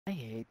I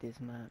hate this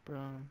map, bro.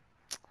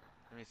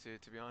 Let me see,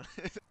 to be honest.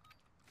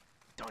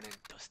 Done and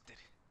dusted.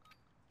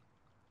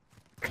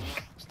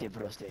 Stay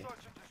frosted.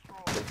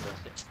 Stay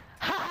frosted.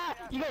 Ha!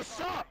 You guys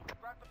suck!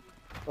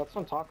 That's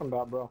what I'm talking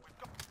about, bro.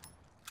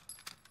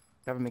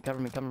 Cover me, cover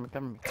me, cover me,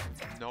 cover me.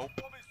 Nope.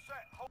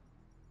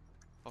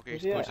 Okay,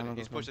 Where's he's he at? pushing,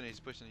 he's pushing, he's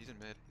pushing, he's in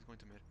mid. He's going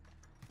to mid.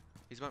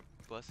 He's went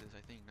buses,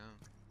 I think,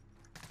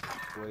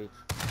 now. Wait.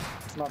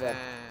 My bad.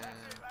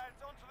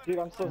 Dude,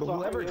 I'm so sorry.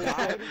 Whoever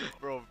died.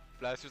 Bro,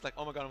 Blaster's like,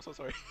 oh my god, I'm so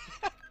sorry.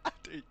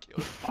 After he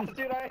killed him.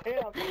 Dude, I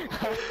am.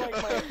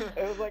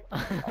 It was like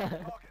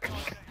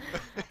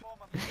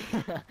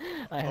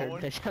I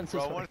heard that. I'm so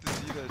bro, sorry. I wanted to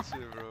see that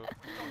shit, bro.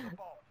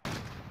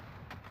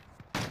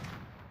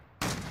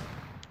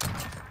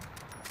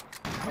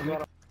 I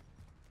got him.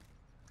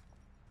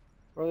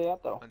 Where are they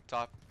at though? On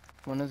top.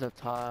 One is up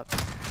top.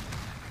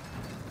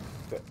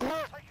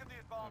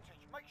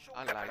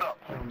 I like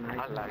it.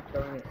 I like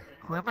it.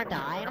 Whoever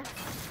died?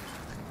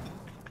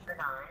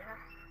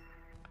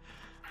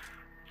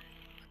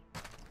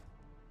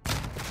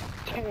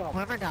 Damn.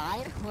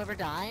 Whoever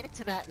died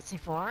to that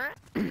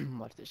C4?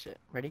 Watch this shit.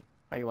 Ready?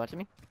 Are you watching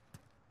me?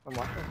 I'm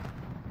watching.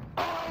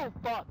 Oh,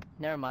 fuck!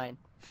 Never mind.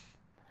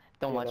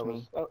 Don't watch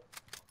me. Oh,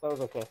 that was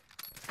okay.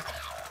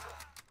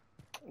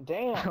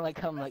 Damn. I like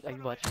how I'm like, are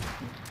you watching me?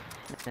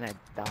 And then I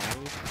died.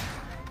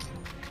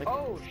 Look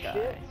Oh at this guy.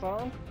 shit,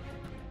 son.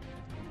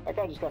 That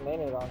guy just got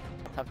landed on.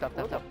 Top.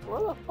 Where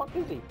the fuck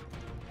is he?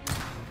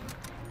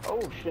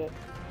 Oh shit.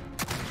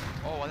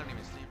 Oh, I didn't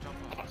even see him jump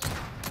off.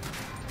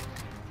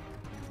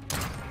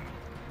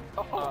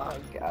 Oh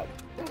my god.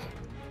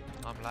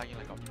 I'm lagging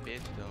like a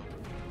bitch, though.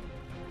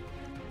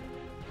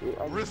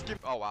 Dude, Risky.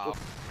 Oh, wow.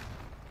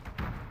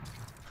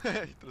 He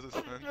throws a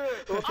stun.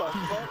 What the fuck?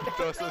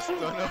 Throws a stun.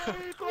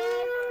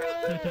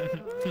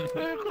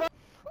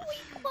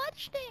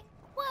 Clutched it!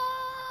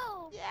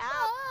 Whoa! Yeah!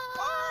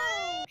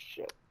 Oh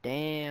shit.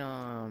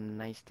 Damn,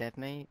 nice death,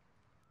 mate.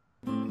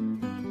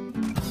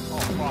 Oh,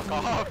 fuck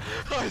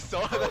off. I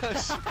saw that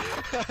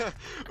shit.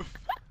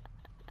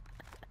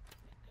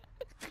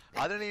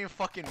 I didn't even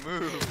fucking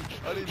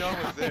move. I didn't know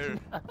I was there.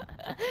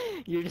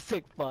 You're just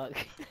like, fuck.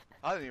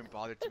 I didn't even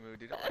bother to move,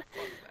 dude. I'm like,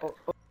 fuck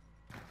that.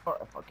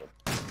 Alright, fuck it.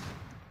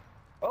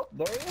 Oh,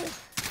 there he is.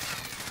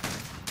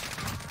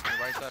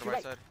 Right side,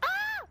 right side.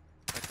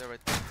 Right there, right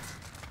there.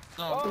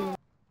 Oh.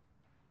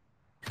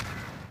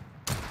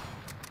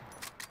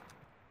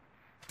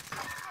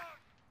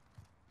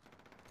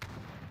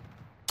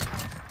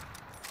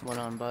 One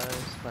on Buzz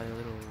by the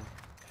little.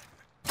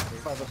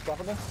 By the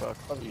scaffolding?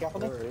 By the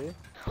scaffolding?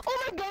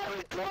 Oh my god,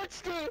 we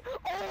clutched it!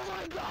 Oh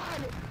my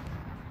god!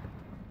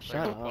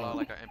 Shut Like, pull out up.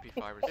 like an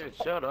MP5 or something. Dude,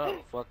 shut up,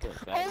 fucking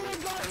Oh my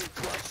god, we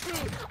clutched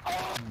it!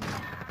 Oh!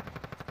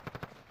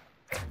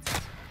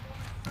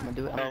 I'm gonna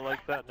do it. I don't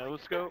like that no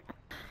scope.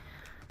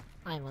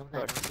 I love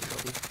that.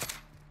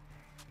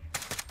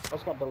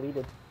 Just got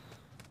deleted.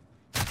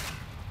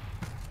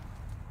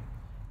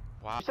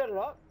 Wow. You set it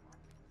up?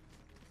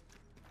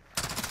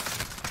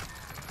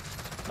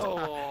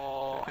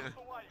 Oh,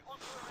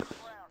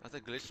 That's a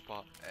glitch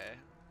spot, eh?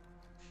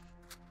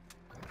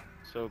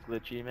 so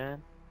glitchy,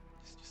 man.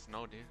 Just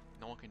know, dude.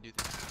 No one can do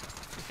this.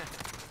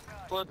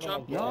 Clutch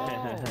up. No!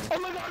 Oh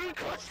my god, we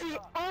clutched it!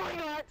 Oh my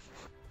god!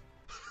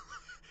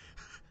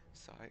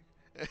 Sorry.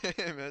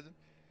 Imagine.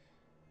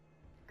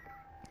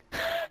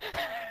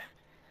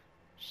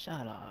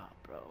 Shut up,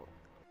 bro.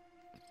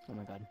 Oh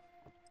my god.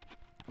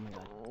 Oh my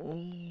god.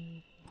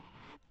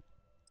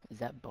 Is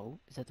that boat?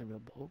 Is that the real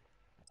boat?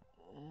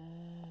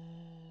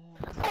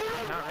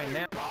 Not right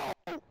now.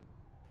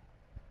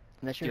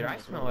 Dude, I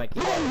smell like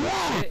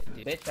shit.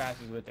 Bitch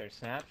asses with their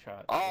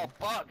snapshots. Oh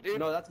fuck, dude.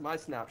 No, that's my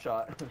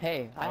snapshot.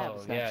 Hey, I have a Oh,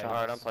 yeah. snapshot.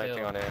 Alright, I'm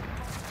planting on it.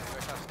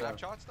 Where's that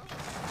snapshot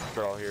stuff?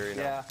 They're all here, you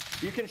know. Yeah,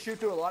 you can shoot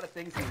through a lot of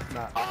things in this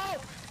map. Oh!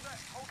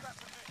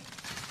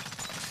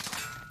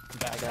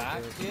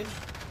 Back, dude.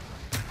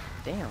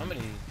 Damn.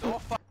 Somebody. Oh,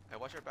 fuck. Hey,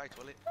 watch your back,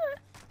 toilet.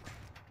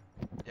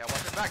 Yeah,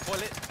 watch your back,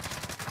 toilet.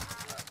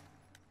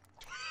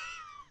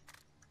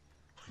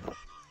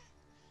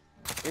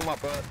 In my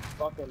butt.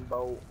 Fucking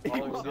boat.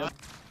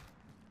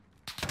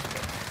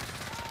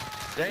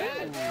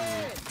 Damn!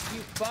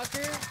 You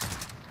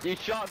fucker! You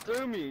shot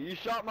through me. You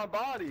shot my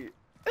body.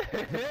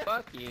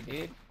 Fuck you,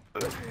 dude.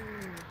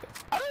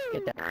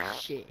 Get that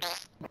shit.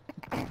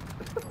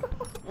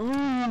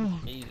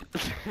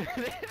 Jesus.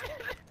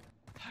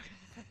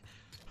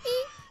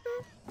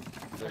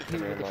 The the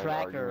command line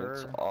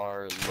tracker. arguments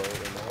are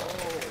loading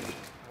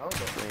Oh, the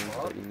things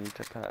fuck? that you need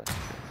to pass.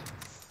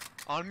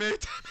 On me.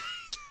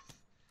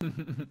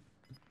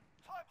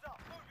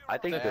 I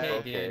think Hey, they're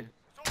okay. dude.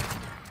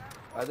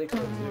 I think so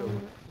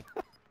too.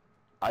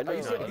 I know you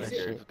the said- other you gay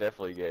said- is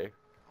definitely gay.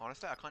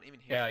 Honestly, I can't even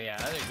hear. Yeah, yeah,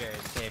 I think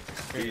Gary's safe.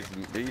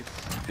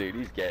 Dude,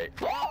 he's gay.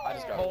 I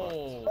just got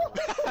Oh.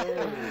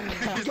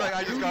 He's like,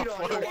 I just got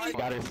fucked. I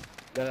got her.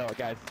 No,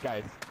 guys.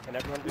 Can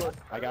everyone do it?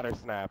 I got her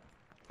snap.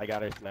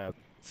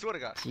 Swear to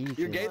God. Jesus.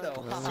 You're gay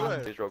though. Swear.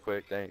 Please, real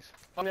quick, thanks.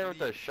 I'm there with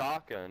a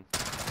shotgun.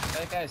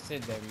 That guy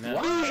said there, man.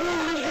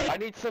 I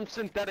need some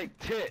synthetic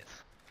tits.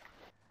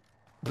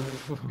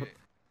 Okay.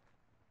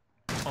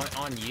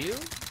 On you?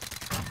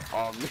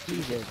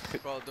 Jesus.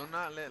 Bro, do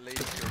not let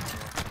ladies kill you,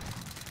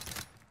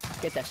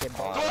 bro. Get that shit,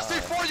 bro. Throw a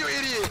C4, you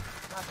idiot!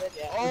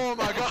 Oh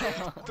my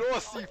god! Throw a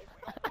C4!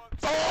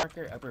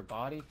 Parker, upper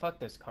body? Fuck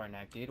this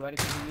Karnak, dude. Why did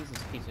you use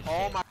this piece of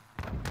Oh shit? my.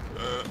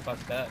 Fuck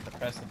that. To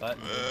press the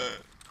button.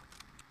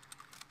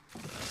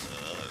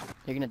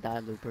 You're gonna die,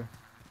 Looper.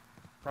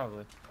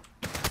 Probably.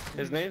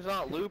 His name's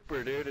not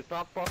Looper, dude. It's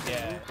not fucking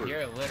Yeah, Looper.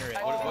 you're illiterate.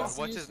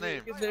 What's his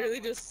name? Literally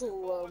just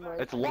slow mo.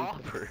 It's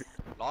Lopper.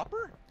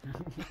 Lopper?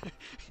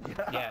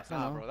 Yeah, it's Nah,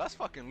 not. bro, that's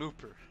fucking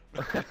Looper.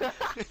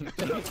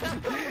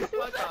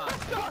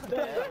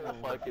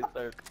 Fucking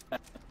sir.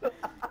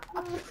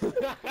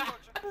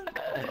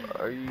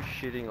 Are you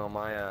shitting on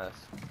my ass?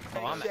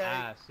 Oh, I'm Shake,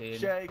 ass, dude.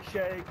 Shake,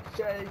 shake,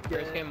 shake.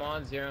 First game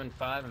on 0 and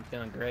 5. I'm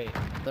feeling great.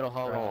 Little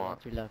hallway Hold on.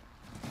 to your left.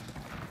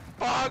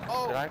 Fuck! Did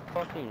Oh! I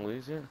fucking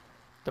lose it?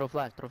 Throw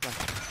flash, throw flash.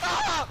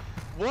 Ah!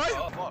 What?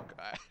 Oh.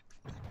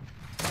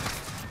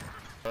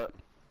 Fuck.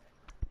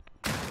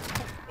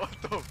 What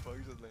the fuck?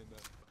 He's just laying down.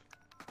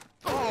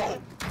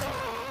 Oh!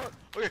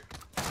 Okay.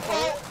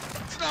 Oh!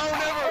 Now or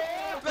never!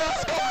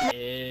 Let's go!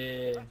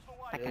 Yeah.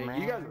 Yeah,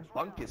 you guys are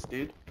funkus,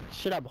 dude.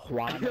 Shut up,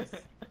 Juan.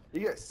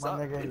 You guys suck.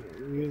 dude.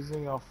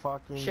 using a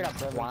fucking. Shut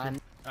up, Juan.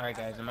 Alright,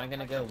 guys. Am I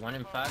gonna go 1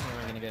 and 5 or am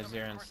I gonna go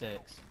 0 and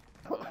 6?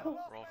 We're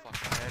all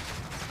fucking dead.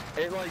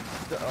 It like,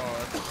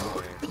 oh, that's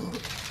annoying.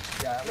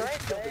 Yeah, right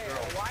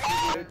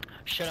there.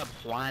 Shut up,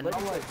 Juan. Let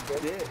me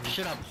like dick.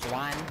 Shut up,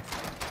 Juan.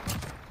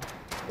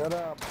 Shut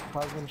up,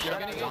 husband. You're Shut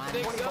gonna up. go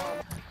 6 though?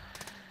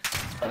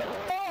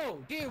 Oh,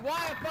 dude,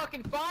 why a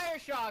fucking fire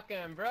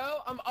shotgun, bro?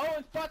 I'm 0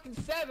 and fucking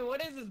 7.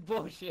 What is this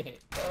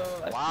bullshit?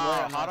 Oh,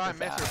 Wow, how do I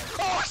miss her?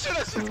 Oh shit,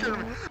 that shit scared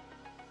me!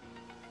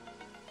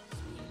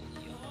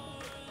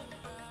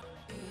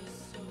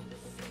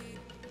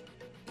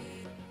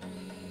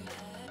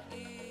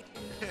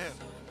 Yeah.